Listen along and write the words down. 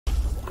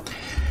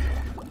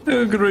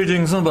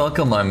Greetings and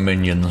welcome, my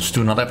minions,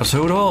 to another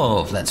episode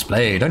of Let's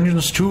Play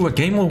Dungeons 2: A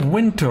Game of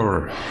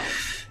Winter.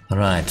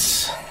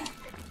 Right.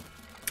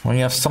 We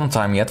have some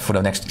time yet for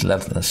the next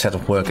set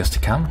of workers to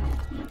come.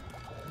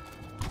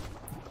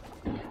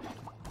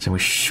 So we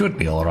should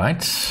be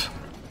alright.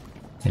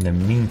 In the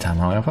meantime,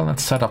 however,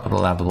 let's set up the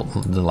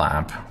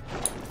lab.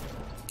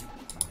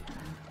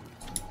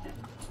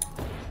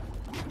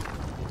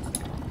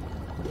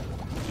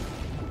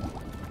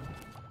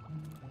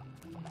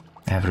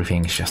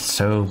 Everything is just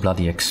so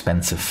bloody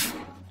expensive.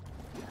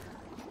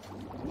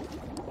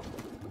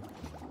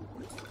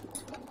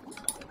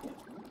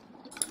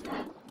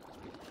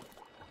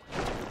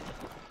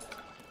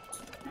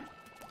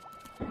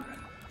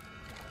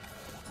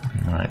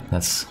 Alright,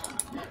 let's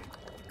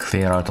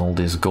clear out all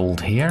this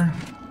gold here,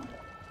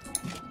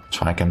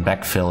 so I can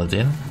backfill it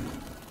in.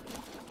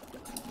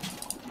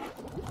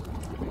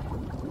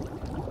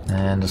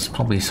 And there's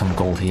probably some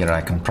gold here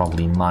I can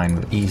probably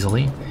mine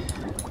easily.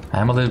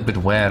 I'm a little bit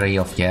wary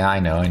of, yeah, I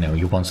know,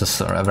 you want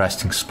a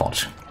resting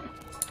spot.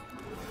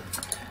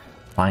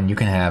 Fine, you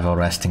can have a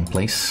resting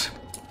place.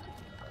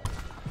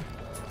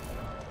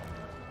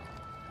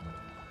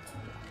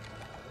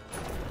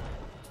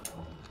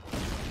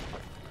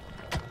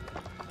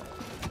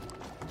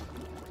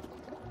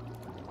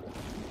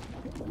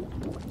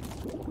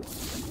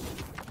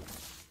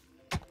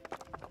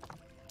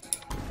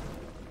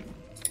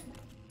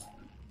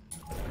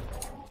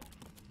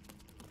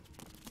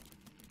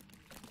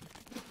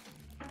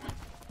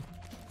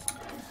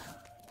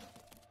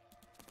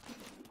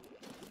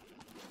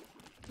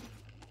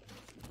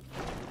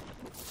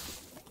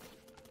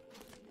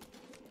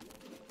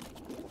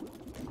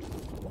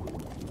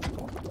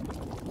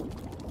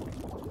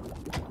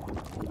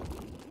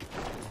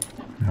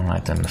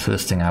 Alright, and the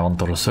first thing I want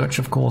to research,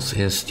 of course,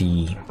 is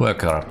the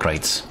worker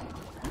upgrades.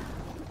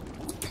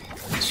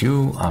 So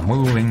you are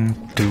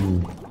moving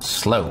too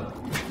slow.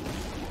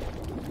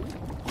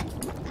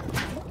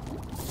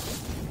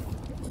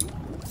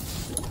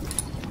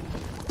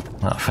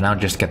 Well, for now,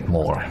 just get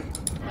more.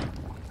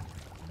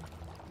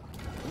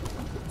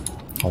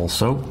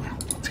 Also,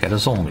 let's get a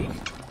zombie.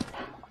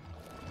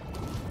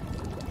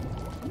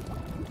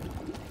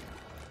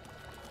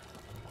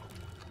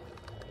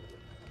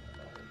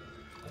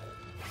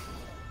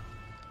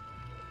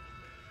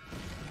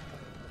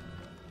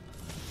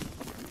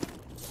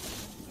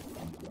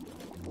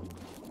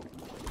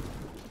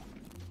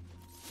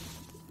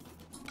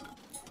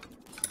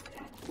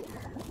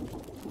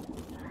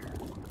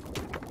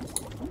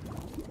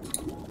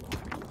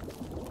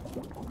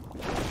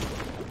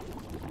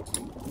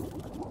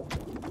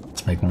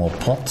 Make more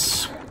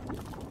pots.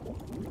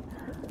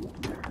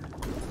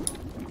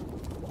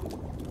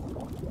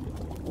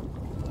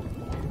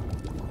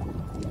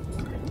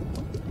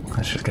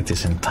 I should get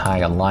this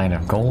entire line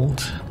of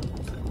gold.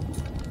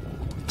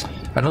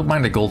 I don't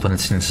mind the gold when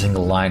it's in a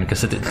single line,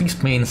 because it at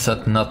least means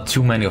that not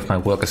too many of my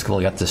workers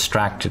will get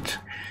distracted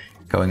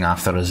going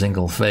after a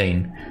single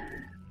vein.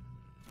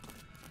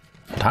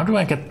 But how do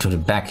I get to the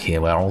back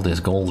here where all this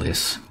gold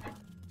is?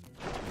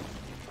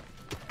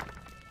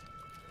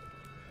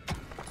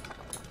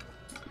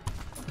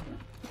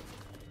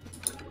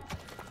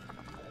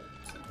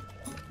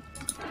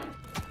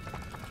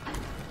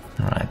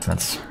 Alright,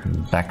 let's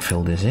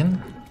backfill this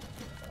in.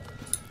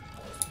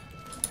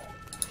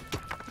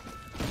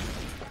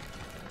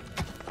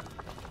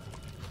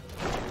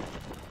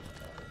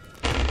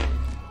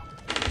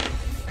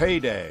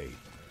 Payday.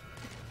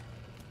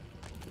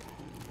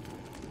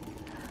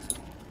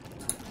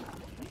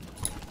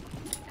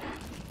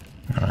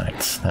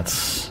 Alright,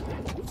 let's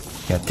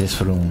get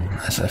this room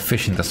as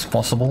efficient as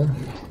possible.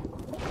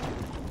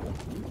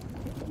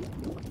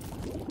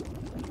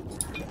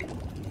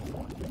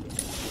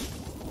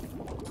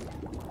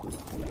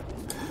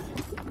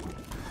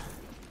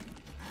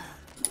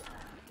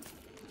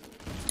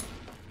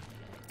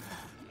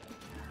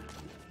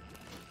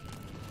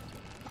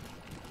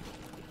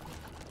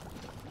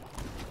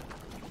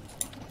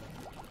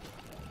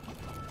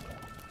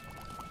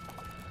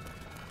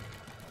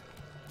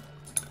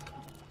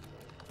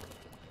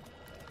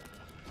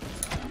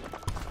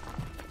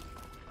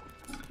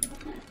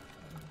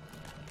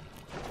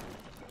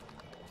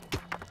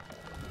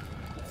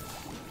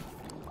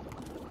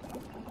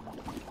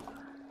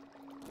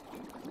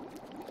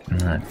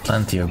 Alright,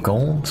 plenty of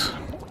gold.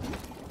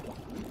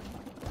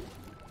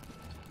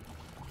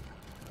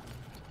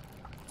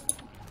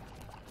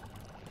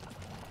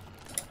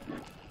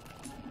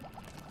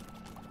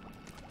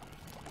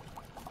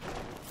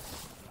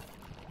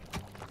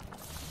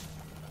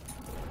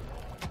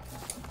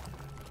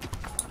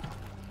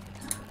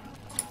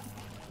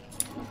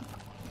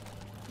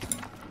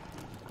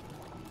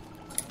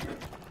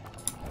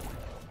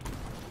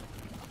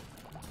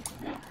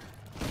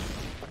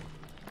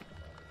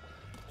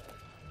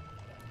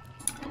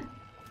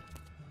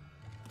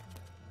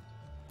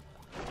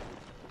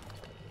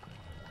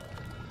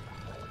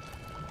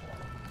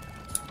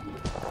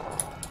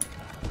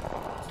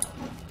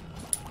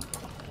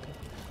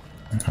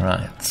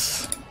 Right.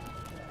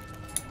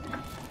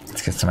 Let's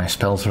Let's get my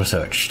spells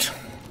researched.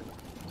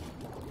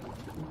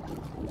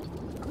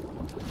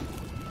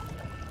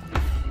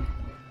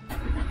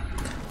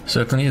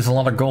 Certainly is a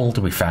lot of gold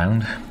to be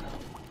found.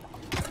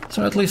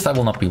 So at least I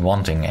will not be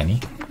wanting any.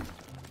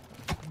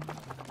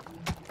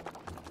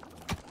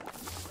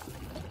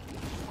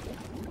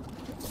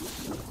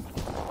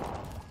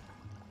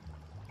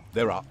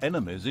 There are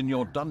enemies in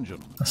your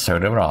dungeon. So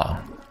there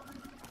are.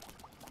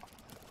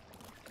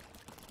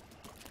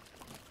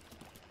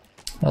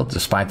 Well,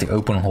 despite the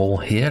open hole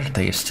here,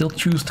 they still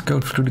choose to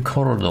go through the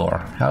corridor.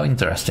 How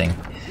interesting.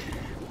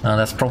 Now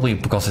that's probably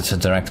because it's a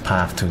direct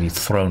path to the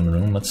throne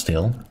room, but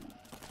still.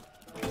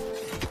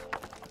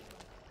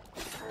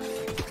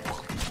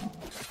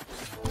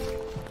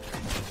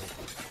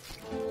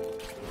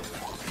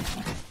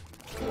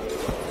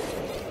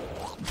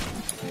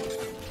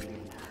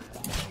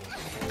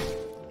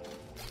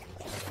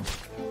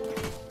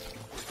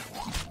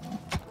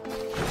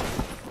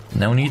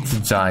 No need to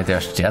die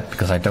just yet,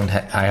 because I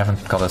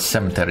haven't got a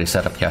cemetery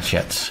set up just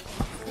yet.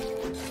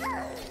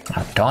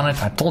 Oh, darn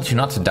it, I told you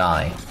not to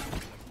die.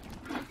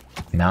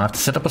 Now I have to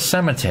set up a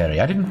cemetery.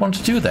 I didn't want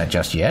to do that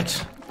just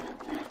yet.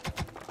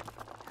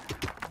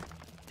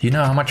 Do you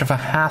know how much of a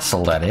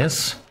hassle that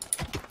is?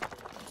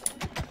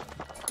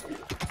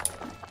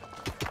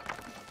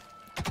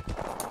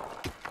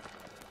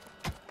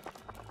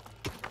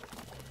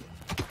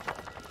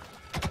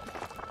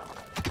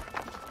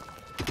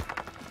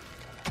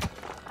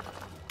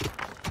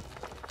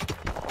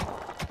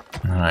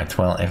 Alright,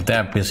 well, if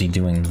they're busy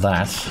doing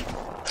that,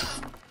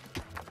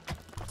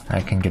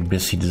 I can get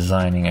busy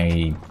designing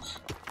a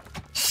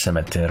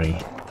cemetery.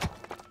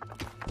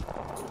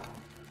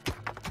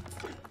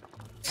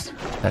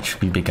 That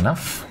should be big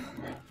enough.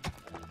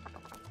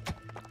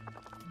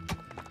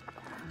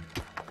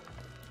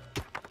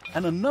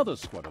 And another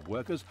squad of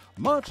workers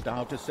marched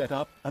out to set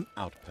up an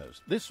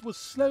outpost. This was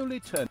slowly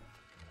turned...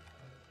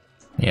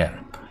 Yeah,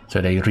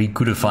 so they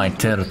recodified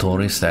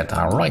territories that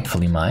are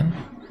rightfully mine.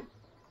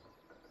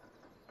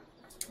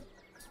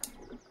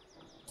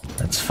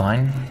 That's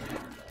fine.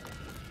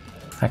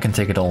 I can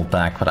take it all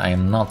back, but I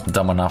am not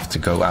dumb enough to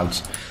go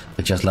out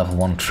with just level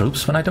 1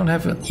 troops when I don't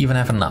even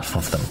have enough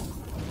of them.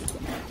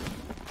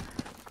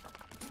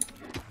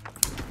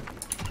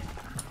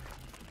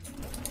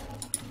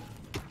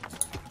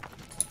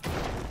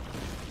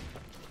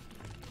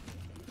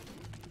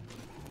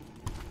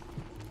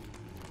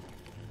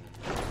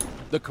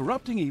 The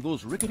corrupting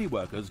evil's rickety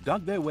workers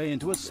dug their way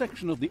into a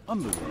section of the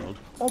underworld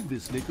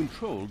obviously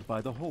controlled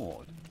by the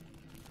Horde.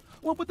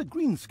 What were the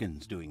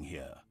Greenskins doing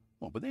here?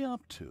 What were they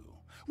up to?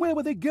 Where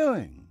were they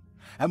going?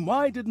 And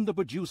why didn't the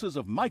producers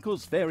of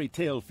Michael's Fairy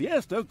Tale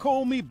Fiesta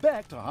call me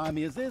back to hire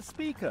me as their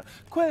speaker?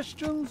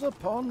 Questions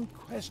upon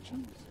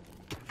questions.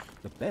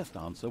 The best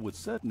answer would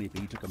certainly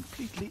be to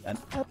completely and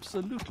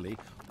absolutely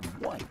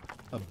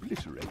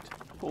obliterate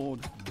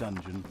Horde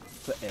Dungeon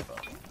forever.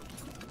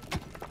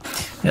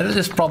 Yeah, this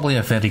is probably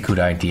a very good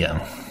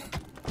idea.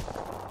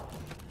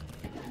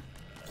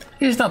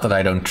 It's not that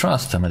I don't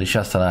trust them, it's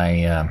just that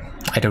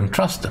I don't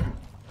trust them.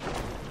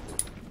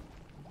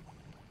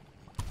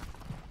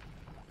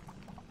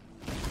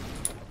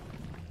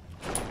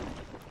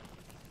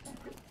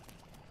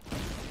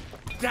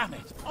 Damn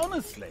it,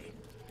 honestly!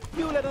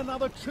 You let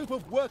another troop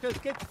of workers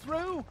get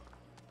through?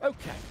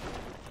 Okay,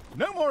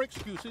 no more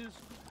excuses.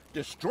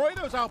 Destroy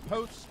those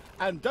outposts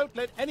and don't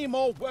let any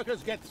more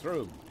workers get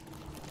through.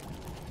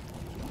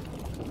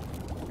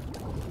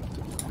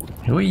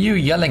 Who are you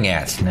yelling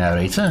at,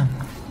 narrator?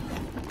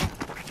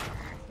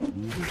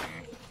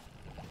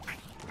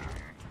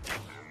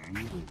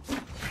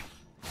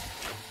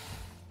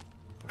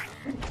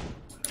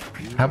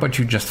 How about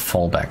you just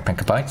fall back,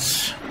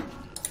 Pankabites?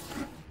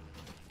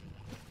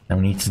 No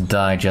need to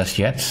die just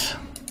yet.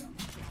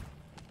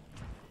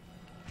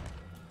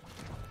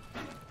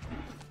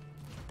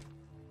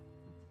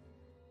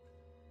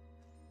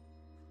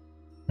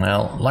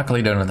 Well,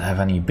 luckily they don't have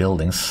any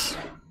buildings,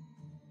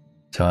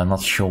 so I'm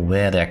not sure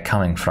where they're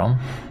coming from.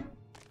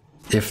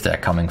 If they're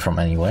coming from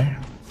anywhere.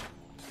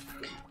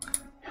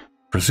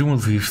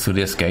 Presumably through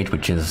this gate,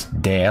 which is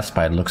theirs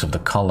by the looks of the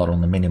color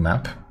on the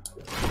minimap.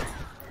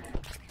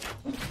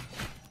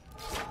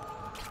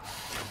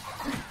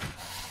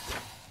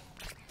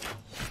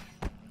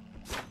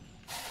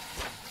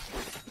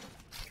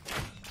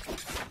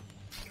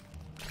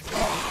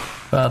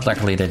 But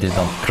luckily they did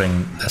not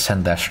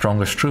send their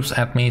strongest troops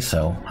at me,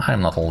 so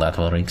I'm not all that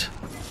worried.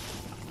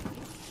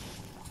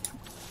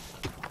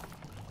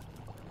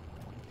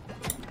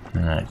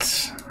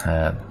 Alright.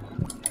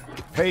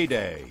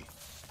 Payday.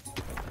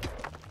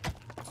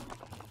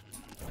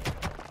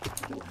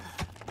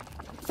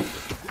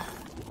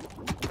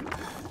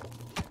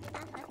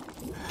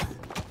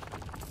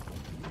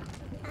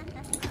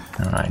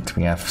 Alright,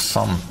 we have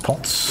some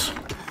pots.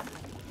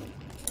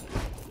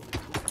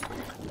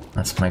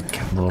 Let's make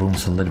the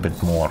rooms a little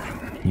bit more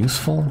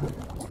useful.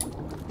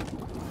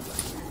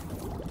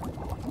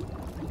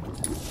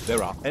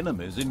 There are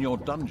enemies in your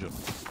dungeon.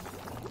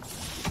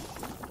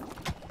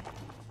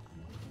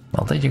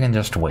 Well, then you can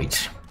just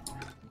wait.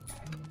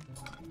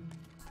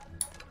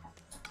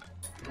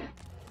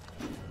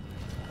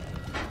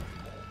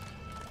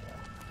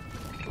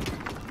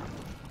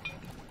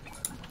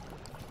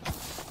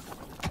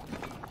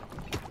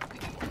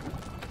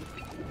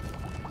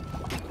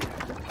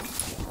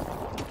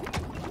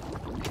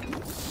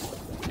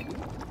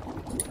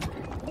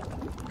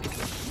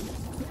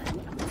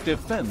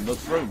 Defend the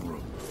throne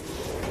room.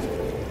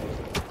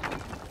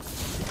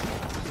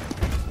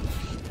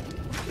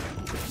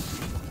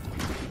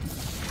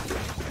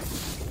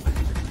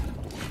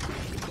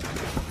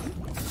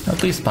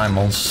 At least my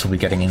monsters will be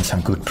getting in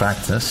some good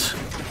practice.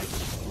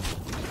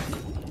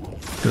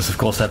 Because of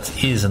course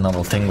that is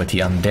another thing with the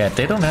undead.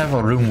 They don't have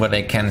a room where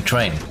they can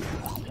train.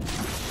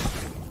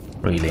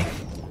 Really.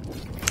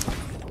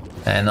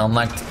 And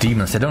unlike the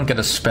demons, they don't get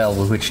a spell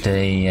with which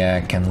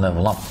they can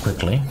level up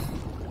quickly.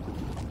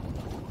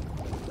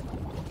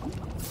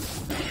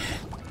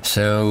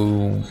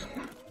 So,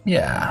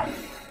 yeah.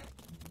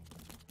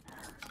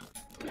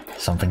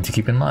 Something to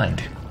keep in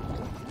mind.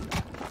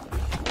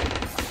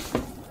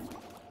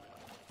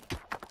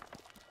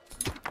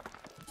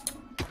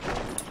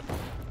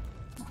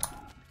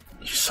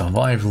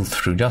 Survival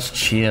through just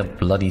sheer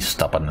bloody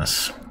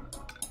stubbornness.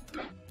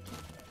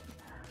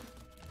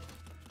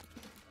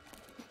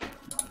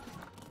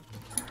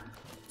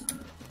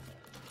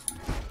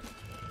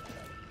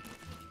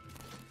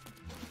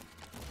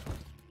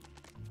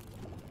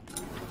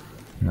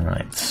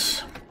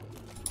 Right.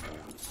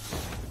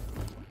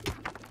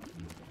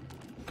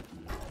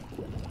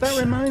 That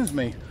reminds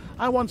me,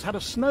 I once had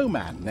a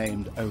snowman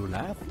named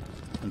Olaf,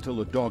 until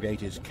the dog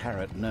ate his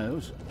carrot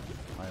nose.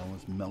 I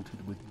almost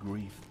melted with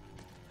grief.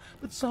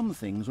 But some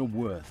things are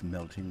worth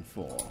melting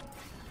for.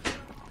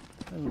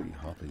 Only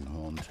hopping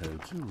horn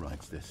toads, who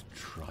writes this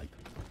tripe?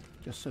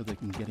 Just so they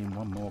can get in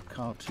one more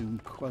cartoon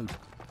quote.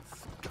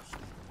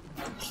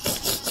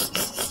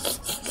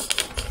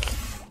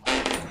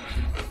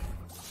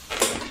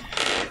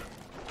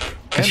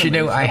 Because you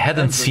know, I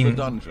hadn't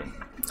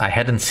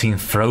seen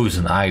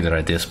Frozen either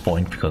at this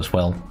point, because,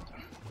 well,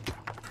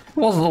 I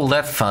wasn't all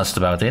that fussed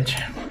about it.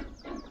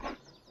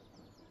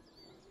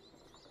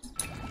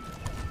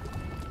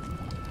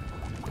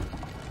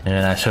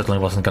 And I certainly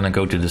wasn't gonna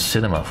go to the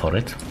cinema for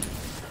it.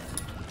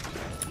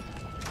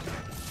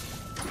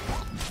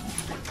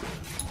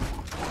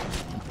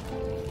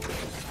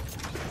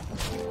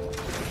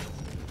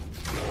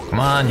 Come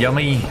on,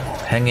 Yummy,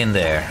 hang in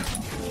there.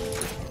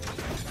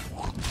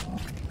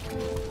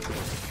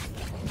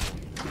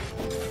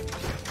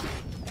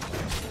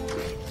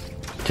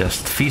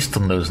 Just feast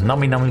on those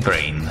nummy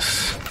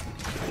brains.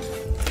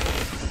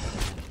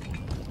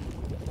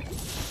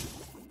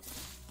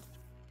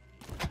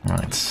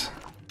 Right.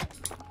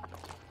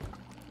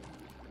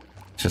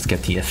 Just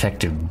get the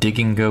effective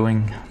digging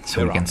going,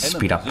 so we can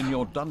speed up. In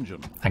your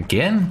dungeon.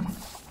 Again?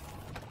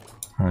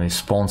 Oh, they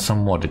spawned some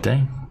more, did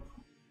they?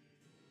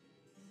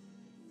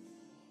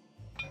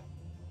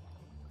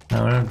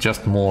 No,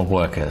 just more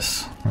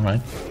workers.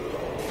 Alright.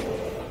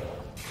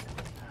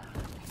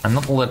 I'm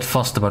not all that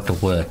fussed about the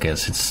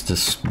workers, it's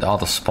just the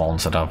other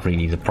spawns that are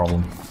really the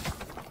problem.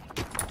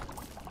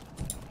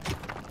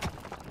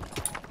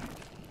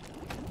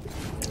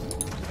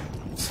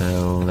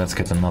 So let's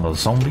get another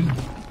zombie.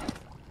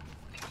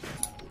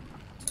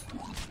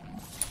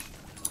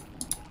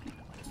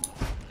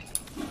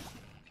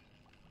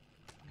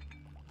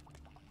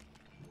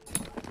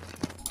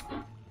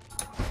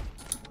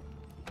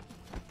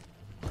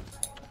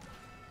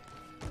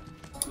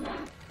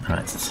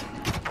 Right.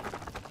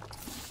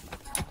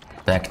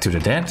 Back to the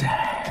dead.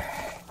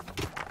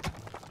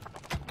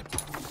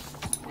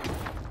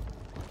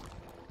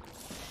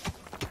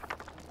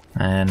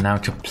 And now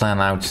to plan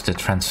out the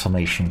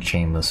transformation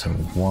chamber. So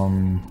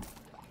 1,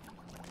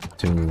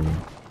 2,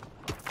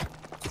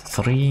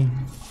 3.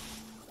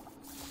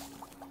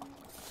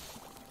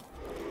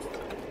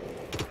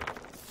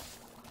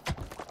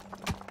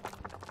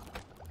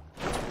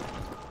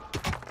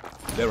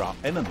 There are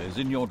enemies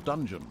in your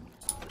dungeon.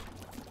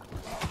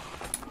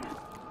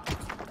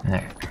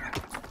 There.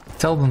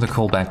 Tell them to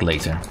call back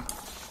later.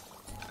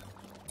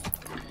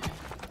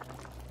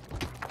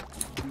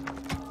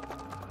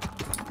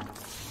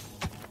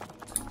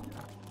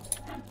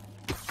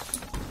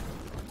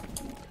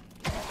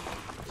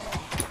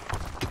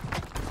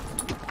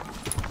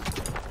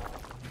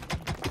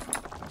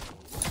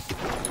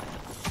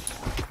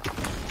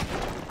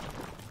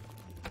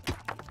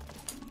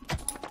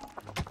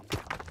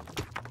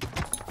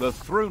 The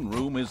throne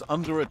room is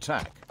under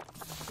attack.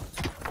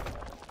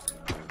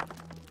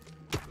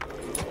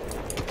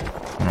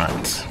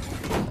 Right.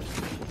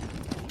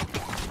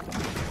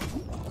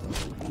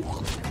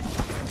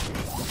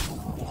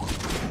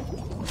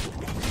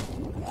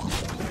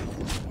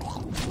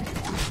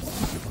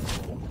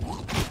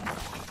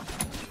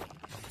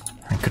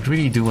 I could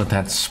really do with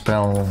that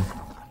spell.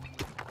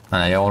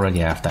 I already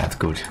have that,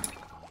 good.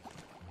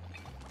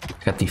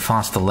 Get the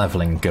faster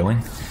leveling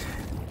going,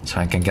 so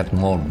I can get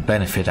more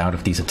benefit out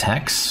of these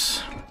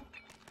attacks.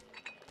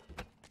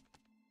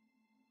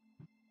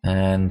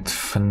 And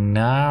for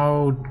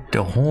now,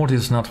 the horde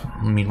is not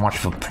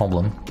much of a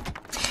problem.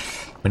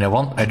 I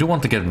mean, I do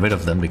want to get rid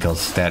of them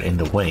because they're in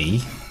the way.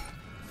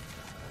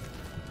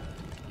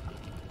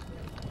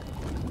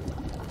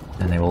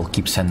 And they will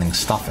keep sending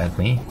stuff at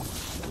me.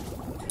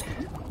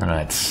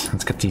 Alright,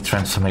 let's get the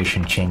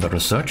transformation chamber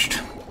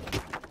researched.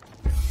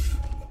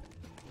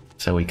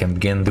 So we can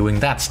begin doing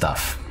that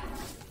stuff.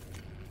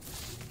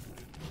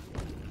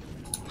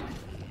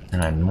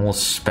 And more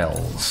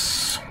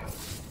spells.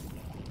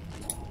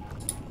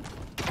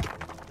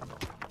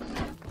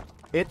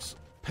 It's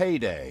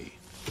payday.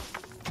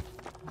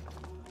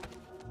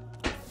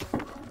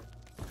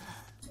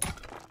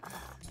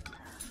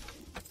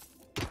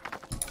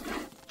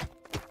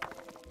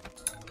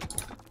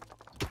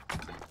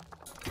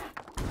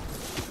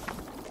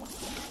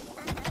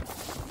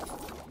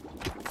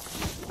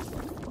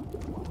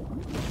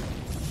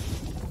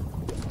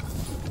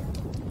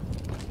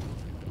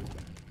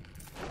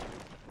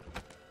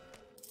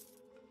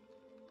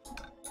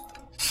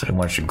 So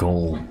much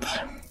gold.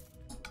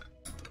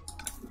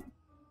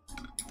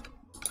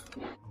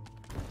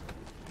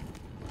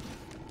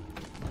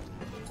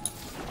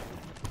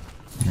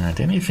 Alright,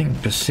 anything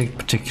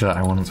particular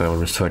I want to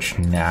research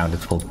now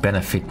that will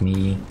benefit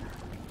me?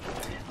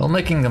 Well,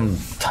 making them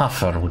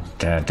tougher would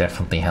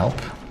definitely help.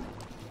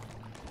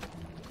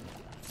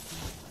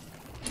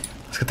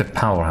 Let's get the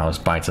powerhouse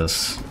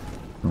biters,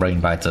 brain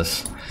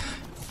biters.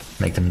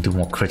 Make them do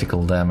more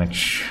critical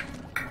damage.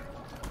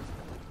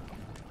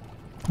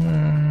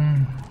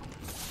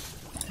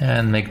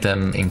 And make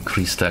them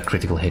increase their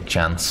critical hit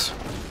chance.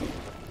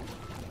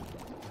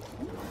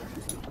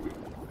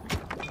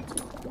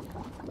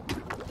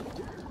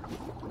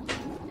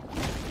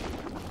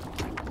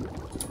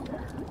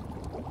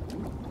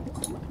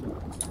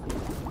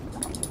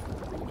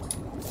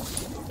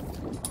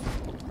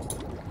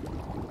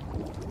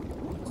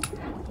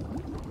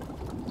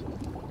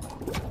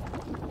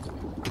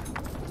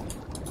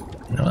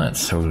 Alright,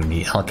 so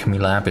the alchemy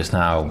lab is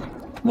now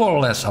more or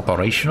less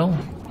operational.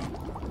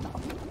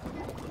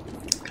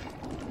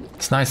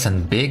 It's nice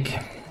and big.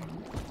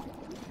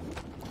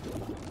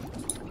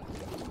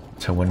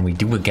 So when we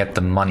do get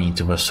the money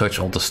to research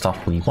all the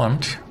stuff we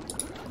want,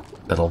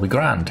 that'll be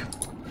grand.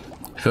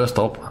 First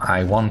up,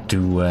 I want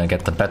to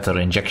get the better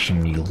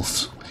injection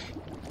needles.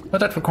 But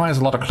that requires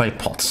a lot of clay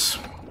pots.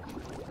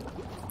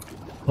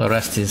 The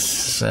rest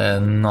is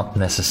not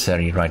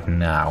necessary right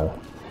now.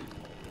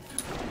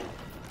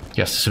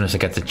 Just as soon as I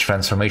get the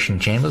transformation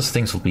chambers,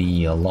 things will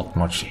be a lot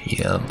much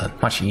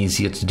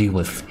easier to deal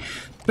with.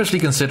 Especially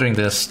considering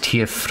there's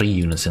tier 3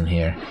 units in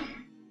here. I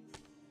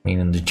mean,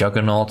 in the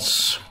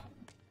Juggernauts...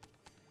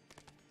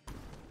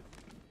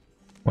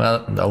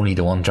 Well, only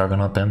the one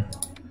Juggernaut then.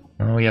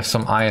 Oh, we have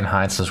some Iron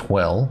Hides as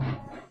well.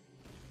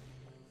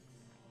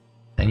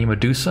 Any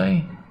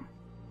Medusae?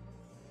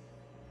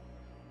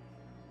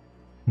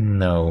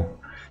 No.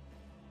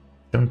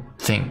 Don't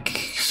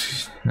think...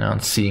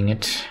 Not seeing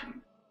it.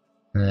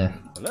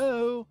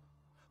 Hello?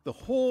 The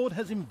Horde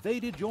has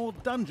invaded your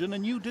dungeon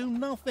and you do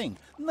nothing.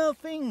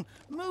 Nothing!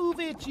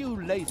 Move it,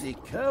 you lazy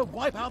cur!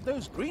 Wipe out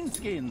those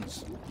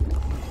greenskins!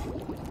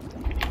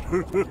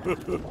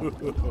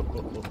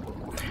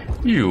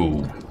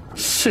 You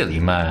silly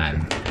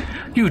man.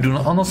 You do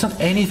not understand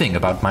anything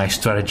about my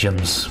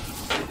stratagems.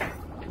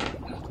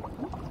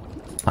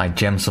 My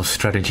gems of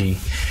strategy.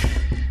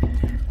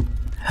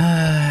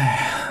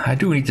 I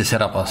do need to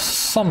set up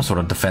some sort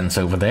of defense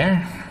over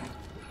there.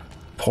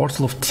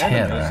 Portal of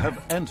Terror. Enemies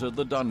have entered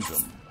the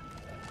dungeon.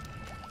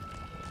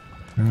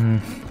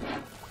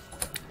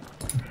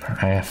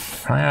 I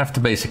have the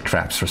basic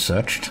traps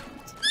researched.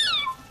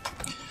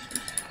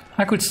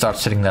 I could start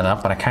setting that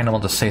up, but I kind of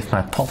want to save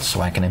my pots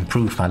so I can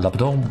improve my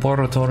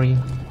laboratory.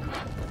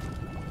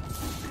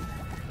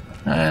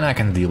 And I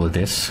can deal with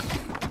this.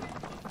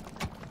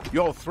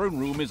 Your throne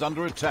room is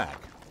under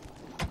attack.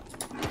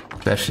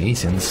 Especially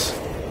since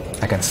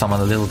I can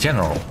summon a little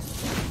general.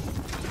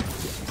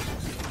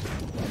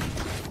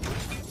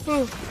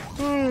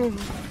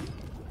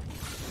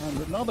 And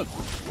another group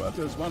of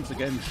workers once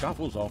again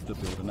shuffles off to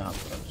build an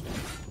outpost.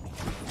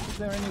 Is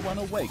there anyone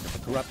awake of the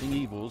corrupting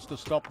evils to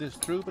stop this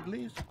troop at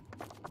least?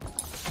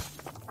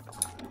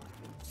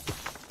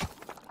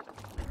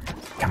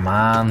 Come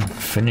on,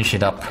 finish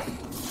it up.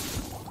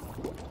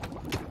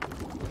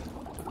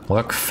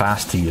 Work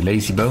faster, you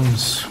lazy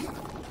bones.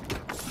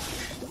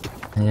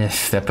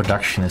 Yes, their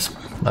production is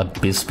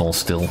abysmal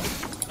still.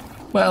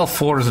 Well,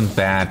 4 isn't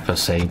bad per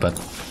se, but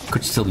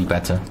could still be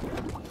better.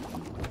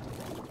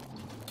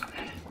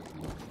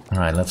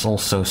 Alright, let's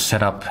also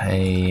set up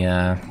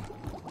a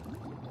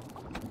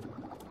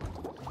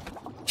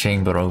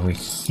chamber over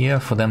here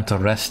for them to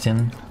rest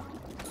in.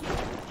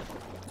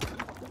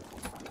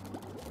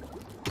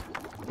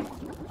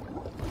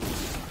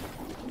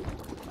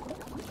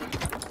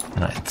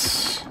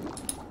 Right.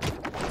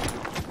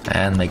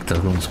 And make the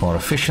rooms more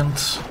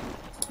efficient.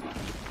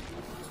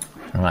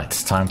 Alright,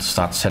 it's time to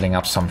start setting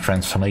up some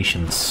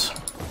transformations.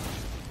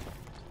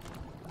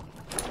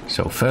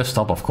 So first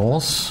up, of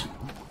course,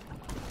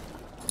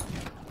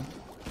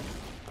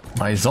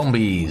 my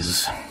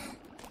zombies.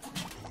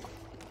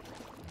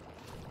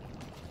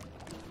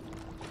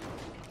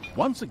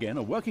 Once again,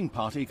 a working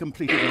party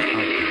completed an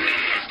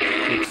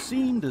outpost. It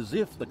seemed as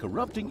if the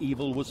corrupting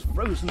evil was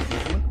frozen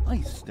into an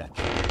ice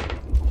statue.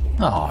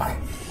 Oh,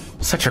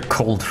 such a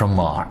cold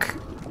remark.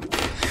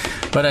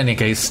 But in any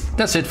case,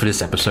 that's it for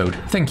this episode.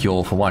 Thank you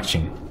all for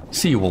watching.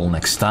 See you all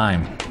next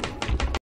time.